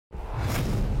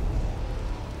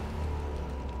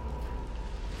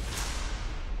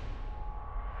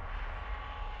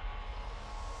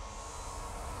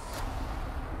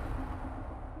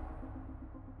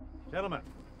Gentlemen,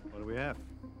 what do we have?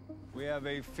 We have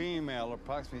a female,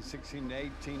 approximately 16 to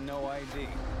 18, no ID.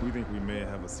 We think we may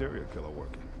have a serial killer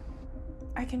working.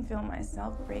 I can feel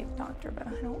myself brave, Doctor, but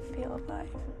I don't feel alive.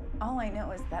 All I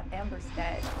know is that Amber's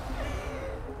dead.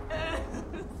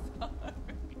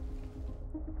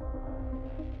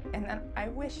 And then I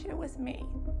wish it was me.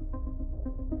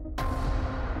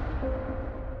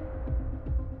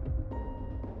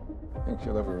 Think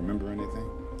she'll ever remember anything?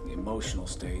 The emotional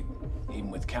state, even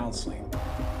with counseling,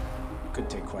 could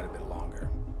take quite a bit longer.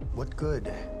 What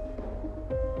good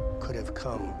could have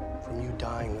come from you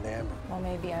dying with Amber? Well,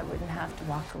 maybe I wouldn't have to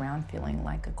walk around feeling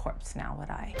like a corpse now, would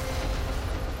I?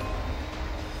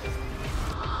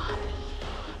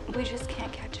 We just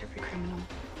can't catch every criminal.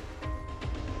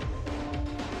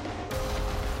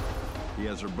 He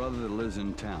has a brother that lives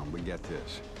in town. We get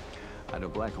this. I had a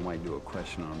black and white do a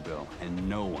question on Bill, and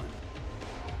no one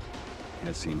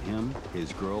has seen him,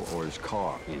 his girl, or his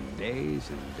car in days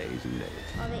and days and days.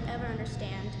 All they ever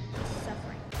understand is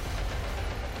suffering.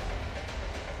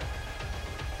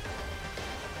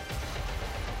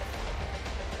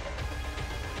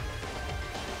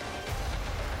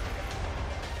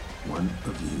 One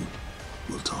of you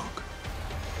will talk.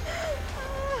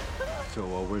 So,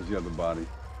 where's the other body?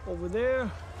 Over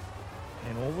there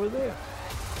and over there.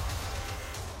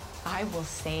 I will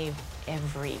save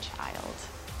every child.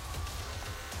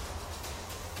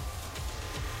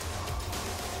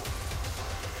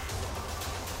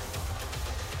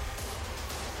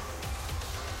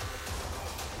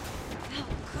 Felt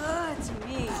good to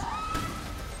me.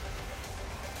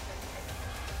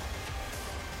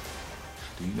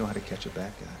 Do you know how to catch a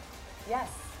bad guy? Yes,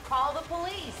 call the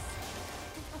police.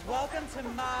 Welcome to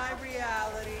my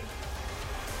reality.